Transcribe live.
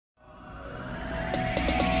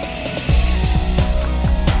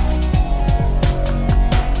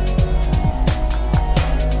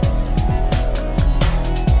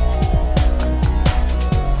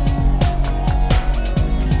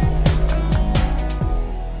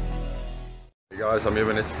Guys, I'm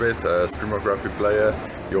Evan Etzebeth, a Springbok rugby player.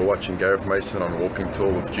 You're watching Gareth Mason on Walking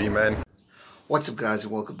Tour with G-Man. What's up guys,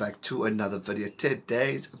 and welcome back to another video.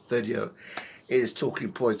 Today's video is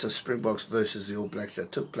talking points of Springboks versus the All Blacks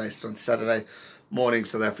that took place on Saturday morning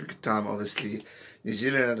South African time. Obviously New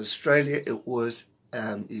Zealand and Australia, it was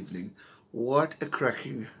evening. What a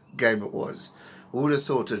cracking game it was. Who would have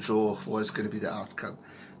thought a draw was going to be the outcome?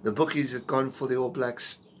 The bookies had gone for the All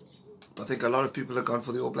Blacks. I think a lot of people have gone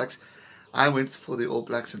for the All Blacks. I went for the All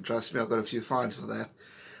Blacks, and trust me, I got a few fines for that.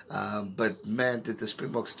 But man, did the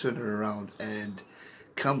Springboks turn it around and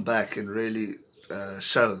come back and really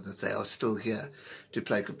show that they are still here to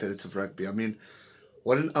play competitive rugby. I mean,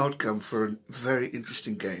 what an outcome for a very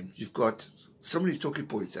interesting game. You've got so many talking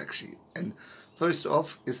points actually. And first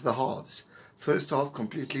off is the halves. First half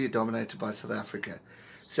completely dominated by South Africa.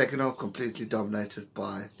 Second half completely dominated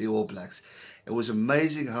by the All Blacks. It was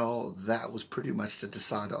amazing how that was pretty much the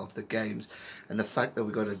decider of the games, and the fact that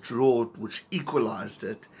we got a draw which equalised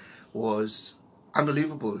it was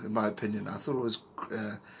unbelievable in my opinion. I thought it was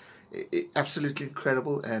absolutely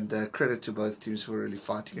incredible, and credit to both teams for really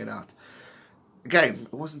fighting it out. Again,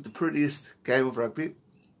 it wasn't the prettiest game of rugby.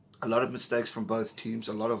 A lot of mistakes from both teams,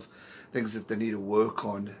 a lot of things that they need to work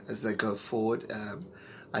on as they go forward.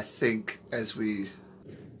 I think as we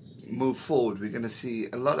move forward, we're going to see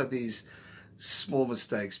a lot of these small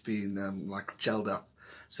mistakes being like gelled up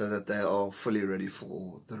so that they are fully ready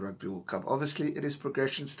for the Rugby World Cup. Obviously, it is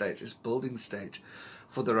progression stage, it's building stage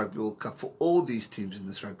for the Rugby World Cup for all these teams in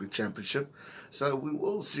this Rugby Championship. So we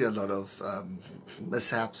will see a lot of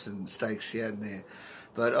mishaps and mistakes here and there.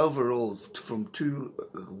 But overall, from two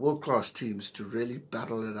world-class teams to really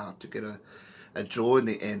battle it out to get a draw in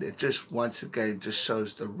the end, it just once again just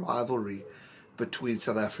shows the rivalry between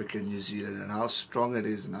South Africa and New Zealand and how strong it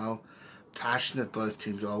is and how passionate both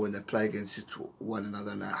teams are when they play against one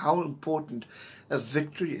another, and how important a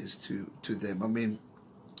victory is to them. I mean,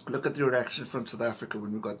 look at the reaction from South Africa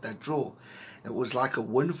when we got that draw. It was like a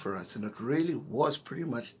win for us, and it really was pretty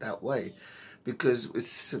much that way, because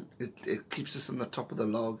it keeps us on the top of the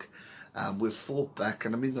log. We've fought back,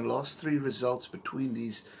 and I mean the last three results between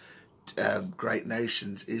these great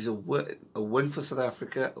nations is a win for South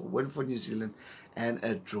Africa, a win for New Zealand, and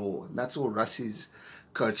a draw. And that's all Russie's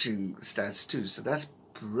coaching stats too. So that's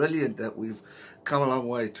brilliant that we've come a long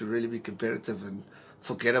way to really be competitive and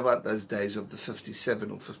forget about those days of the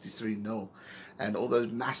 57 or 53-0 and all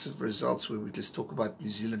those massive results where we just talk about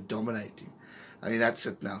New Zealand dominating. I mean, that's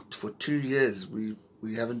it now. For 2 years we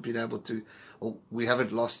haven't been able to, or we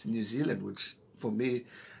haven't lost in New Zealand, which for me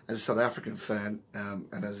as a South African fan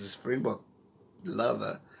and as a Springbok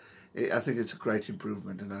lover, I think it's a great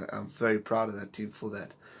improvement, and I'm very proud of that team for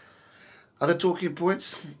that. Other talking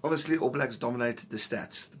points, obviously All Blacks dominated the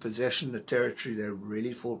stats, the possession, the territory. They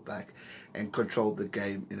really fought back and controlled the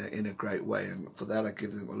game in a great way, and for that I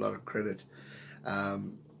give them a lot of credit.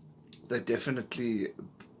 They definitely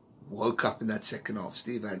woke up in that second half.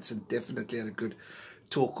 Steve Hansen definitely had a good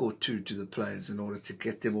talk or two to the players in order to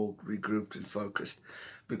get them all regrouped and focused,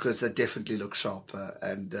 because they definitely look sharper.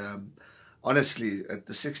 And honestly, at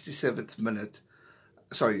the 77th minute,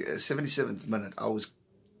 I was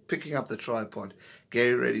picking up the tripod,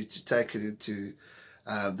 getting ready to take it into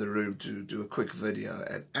the room to do a quick video,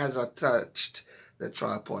 and as I touched the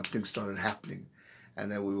tripod, things started happening,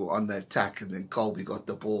 and then we were on the attack, and then Colby got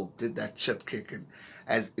the ball, did that chip kick, and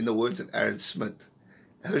as in the words of Aaron Smith,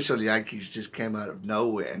 Herschel Jantjies just came out of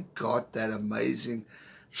nowhere and got that amazing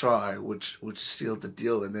try which sealed the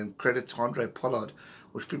deal. And then credit to Handre Pollard,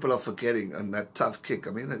 which people are forgetting, on that tough kick.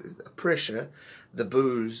 I mean, the pressure, the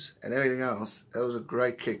boos and everything else, that was a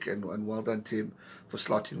great kick, and well done team for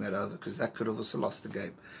slotting that over, because that could have also lost the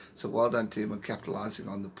game. So well done team on capitalizing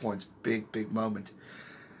on the points. Big moment.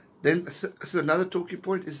 Then another talking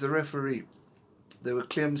point is the referee. There were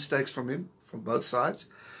clear mistakes from him, from both sides,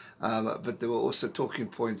 but there were also talking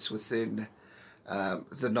points within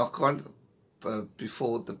the knock-on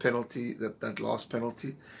before the penalty, that last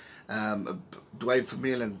penalty. Dwayne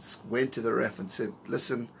Vermeulen went to the ref and said,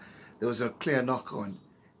 listen, there was a clear knock-on,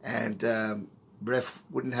 and ref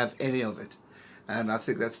wouldn't have any of it. And I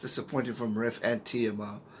think that's disappointing from ref and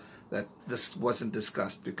TMO that this wasn't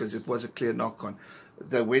discussed, because it was a clear knock-on.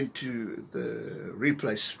 They went to the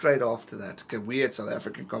replay straight after that. Okay, we had South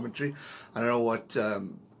African commentary. I don't know what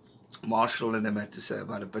Marshall and them had to say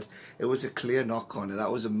about it, but it was a clear knock-on, and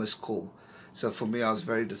that was a missed call. So for me, I was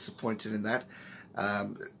very disappointed in that.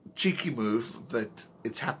 Cheeky move, but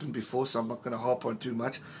it's happened before, so I'm not going to harp on too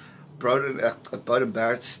much. Beauden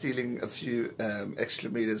Barrett stealing a few extra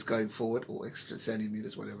meters going forward, or extra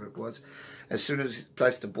centimeters, whatever it was. As soon as he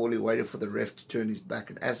placed the ball, he waited for the ref to turn his back,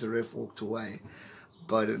 and as the ref walked away,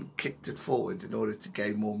 Beauden kicked it forward in order to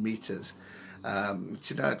gain more meters.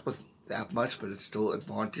 You know, it wasn't that much, but it's still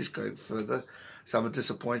advantage going further. So I'm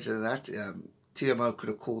disappointed in that. TMO could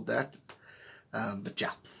have called that, but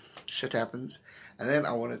yeah, shit happens. And then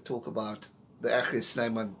I want to talk about the Herschel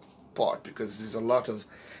Jantjies part, because there's a lot of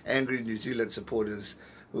angry New Zealand supporters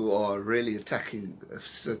who are really attacking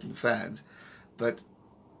certain fans. But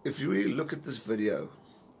if you really look at this video,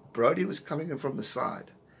 Brody was coming in from the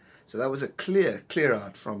side, so that was a clear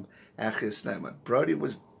out from Herschel Jantjies. Brody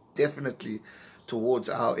was definitely towards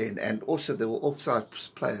our end, and also there were offside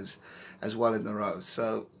players as well in the row.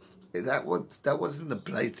 So that wasn't a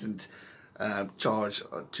blatant charge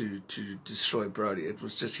to destroy Brody. It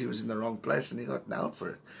was just he was in the wrong place and he got nailed for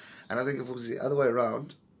it. And I think if it was the other way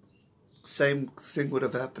around, same thing would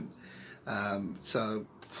have happened. So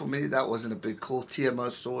for me, that wasn't a big call. TMO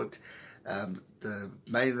saw it. The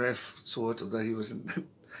main ref saw it, although he wasn't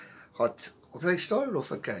hot. Although he started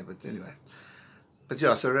off okay, but anyway. But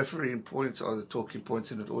yeah, so refereeing points are the talking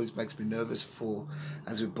points, and it always makes me nervous for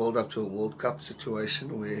as we build up to a World Cup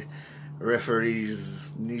situation where referees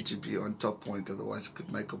need to be on top point, otherwise it could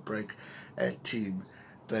make or break a team.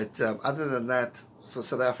 But other than that, for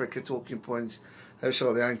South Africa talking points,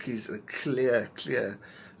 Herschel Jantjies a clear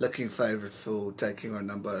looking favourite for taking on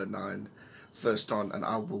number 9 first on, and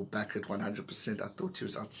I will back it 100%. I thought he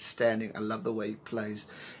was outstanding. I love the way he plays,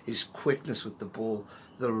 his quickness with the ball,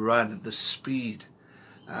 the run, the speed,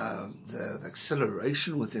 the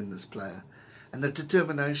acceleration within this player, and the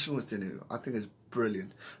determination within him, I think is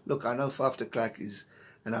brilliant. Look, I know Faf de Klerk is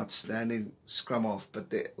an outstanding scrum-half,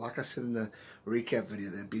 but there, like I said in the recap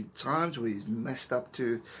video, there have been times where he's messed up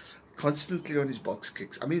too, constantly on his box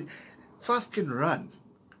kicks. I mean, Faf can run.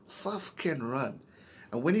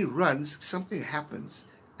 And when he runs, something happens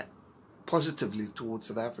positively towards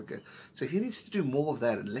South Africa. So he needs to do more of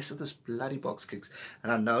that and less of this bloody box kicks.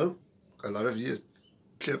 And I know a lot of you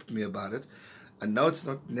clipped me about it. I know it's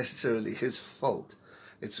not necessarily his fault.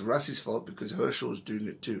 It's Russ's fault because Herschel's doing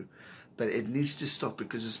it too. But it needs to stop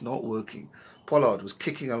because it's not working. Pollard was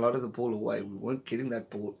kicking a lot of the ball away. We weren't getting that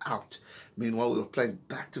ball out. Meanwhile, we were playing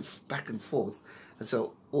back and forth. And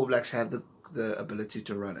so All Blacks had the ability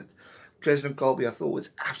to run it. President Colby, I thought,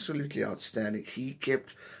 was absolutely outstanding. He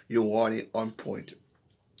kept Ioane on point.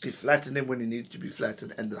 He flattened him when he needed to be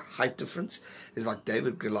flattened, and the height difference is like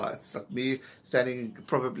David Goliath, like me standing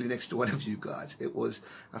probably next to one of you guys. It was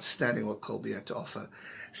outstanding what Colby had to offer.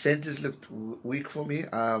 Centers looked weak for me.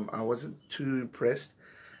 I wasn't too impressed.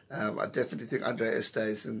 I definitely think Andre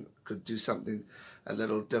Esterhuizen could do something a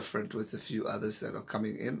little different with a few others that are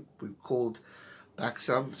coming in. We've called back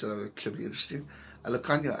some, so it could be interesting.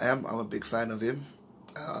 Alakanya, I'm a big fan of him.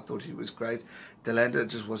 I thought he was great. Delanda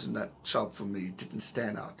just wasn't that sharp for me. He didn't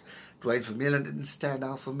stand out. Dwayne Vermeulen didn't stand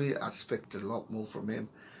out for me. I expected a lot more from him.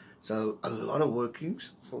 So a lot of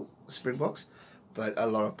workings for the Springboks, but a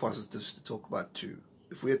lot of positives to talk about too.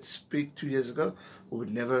 If we had to speak 2 years ago, we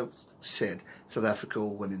would never have said South Africa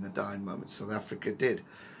will win in the dying moment. South Africa did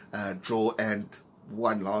draw and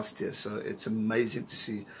won last year. So it's amazing to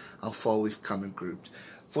see how far we've come and grouped.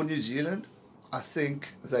 For New Zealand, I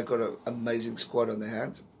think they've got an amazing squad on their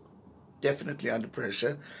hands. Definitely under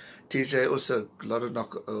pressure. TJ also a lot of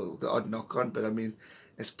the odd knock on, but I mean,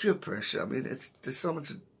 it's pure pressure. I mean, there's so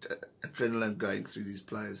much adrenaline going through these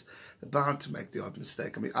players. They're bound to make the odd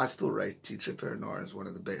mistake. I mean, I still rate TJ Perenara as one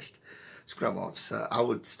of the best scrum halves. So I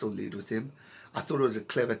would still lead with him. I thought it was a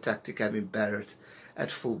clever tactic having Barrett at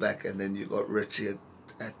fullback, and then you got Richie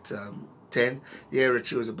at 10. Yeah,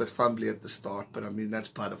 Richie was a bit fumbly at the start, but I mean, that's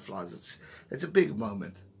butterflies. It's a big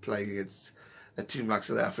moment playing against a team like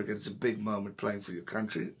South Africa. It's a big moment playing for your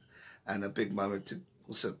country, and a big moment to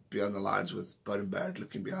also be on the lines with Beauden Barrett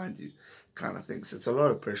looking behind you, kind of thing. So it's a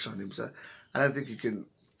lot of pressure on him. So I don't think you can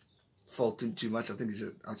fault him too much. I think he's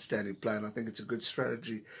an outstanding player, and I think it's a good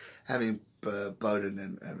strategy having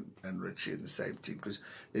Beauden and Richie in the same team, because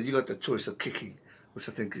then you got the choice of kicking, which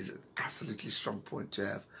I think is an absolutely strong point to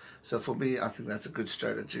have. So for me, I think that's a good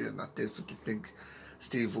strategy, and I definitely think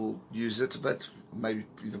Steve will use it, but maybe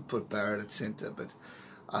even put Barrett at centre. But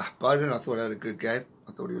Beauden, I thought, had a good game.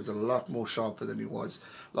 I thought he was a lot more sharper than he was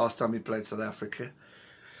last time he played South Africa,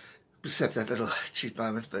 except that little cheat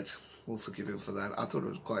moment, but we'll forgive him for that. I thought it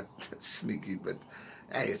was quite sneaky, but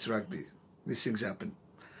hey, it's rugby. These things happen.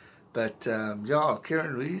 But yeah,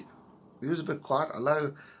 Kieran Reid, he was a bit quiet. I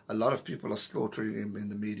know a lot of people are slaughtering him in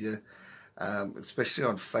the media, especially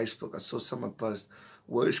on Facebook. I saw someone post,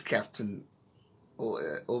 worst captain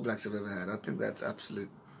All Blacks have ever had. I think that's absolute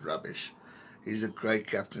rubbish. He's a great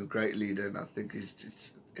captain, great leader, and I think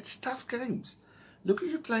it's tough games. Look who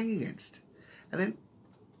you're playing against. And then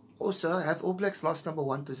also, have All Blacks lost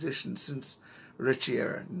 #1 position since Richie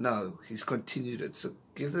era? No, he's continued it. So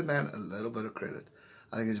give the man a little bit of credit.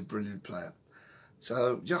 I think he's a brilliant player.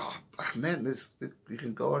 So, yeah, man, you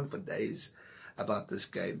can go on for days about this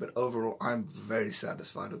game. But overall, I'm very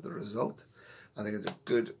satisfied with the result. I think it's a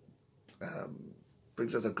good,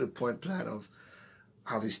 brings out a good point plan of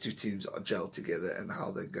how these two teams are gelled together and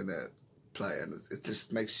how they're going to play. And it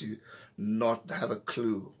just makes you not have a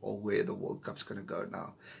clue of where the World Cup's going to go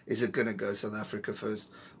now. Is it going to go South Africa first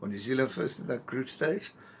or New Zealand first in that group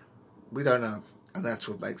stage? We don't know. And that's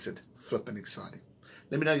what makes it flipping exciting.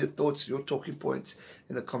 Let me know your thoughts, your talking points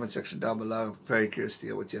in the comment section down below. I'm very curious to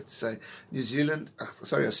hear what you have to say.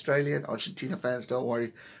 Australia and Argentina fans, don't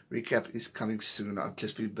worry. Recap is coming soon. I've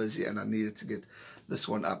just been busy and I needed to get this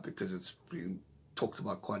one up because it's been talked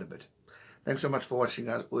about quite a bit. Thanks so much for watching,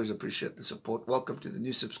 guys. Always appreciate the support. Welcome to the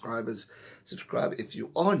new subscribers. Subscribe if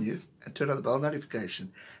you are new and turn on the bell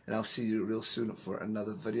notification. And I'll see you real soon for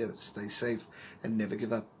another video. Stay safe and never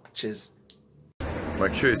give up. Cheers.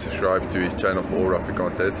 Make sure you subscribe to his channel for all rugby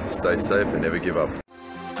content. Stay safe and never give up.